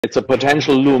It's a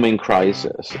potential looming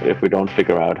crisis if we don't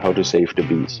figure out how to save the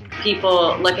bees.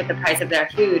 People look at the price of their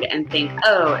food and think,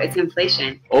 oh, it's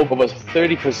inflation. Over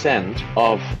 30%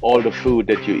 of all the food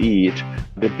that you eat,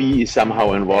 the bee is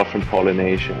somehow involved in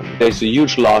pollination. There's a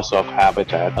huge loss of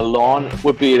habitat. A lawn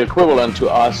would be equivalent to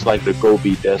us like the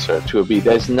Gobi Desert to a bee.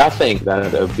 There's nothing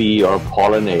that a bee or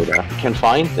pollinator can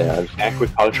find there.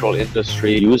 Agricultural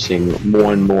industry using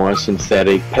more and more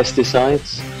synthetic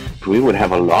pesticides. We would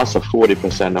have a loss of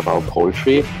 40% of our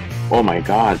poultry. Oh my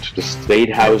God, the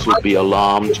State House would be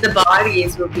alarmed. The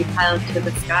bodies would be piled to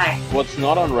the sky. What's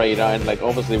not on radar, and like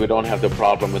obviously we don't have the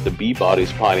problem with the bee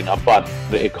bodies piling up, but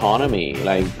the economy,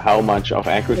 like how much of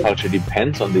agriculture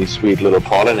depends on these sweet little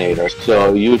pollinators.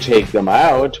 So you take them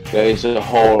out, there is a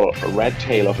whole red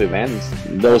tail of events.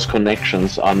 Those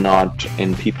connections are not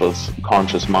in people's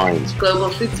conscious minds. Global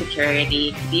food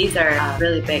security, bees are a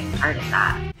really big part of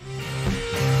that.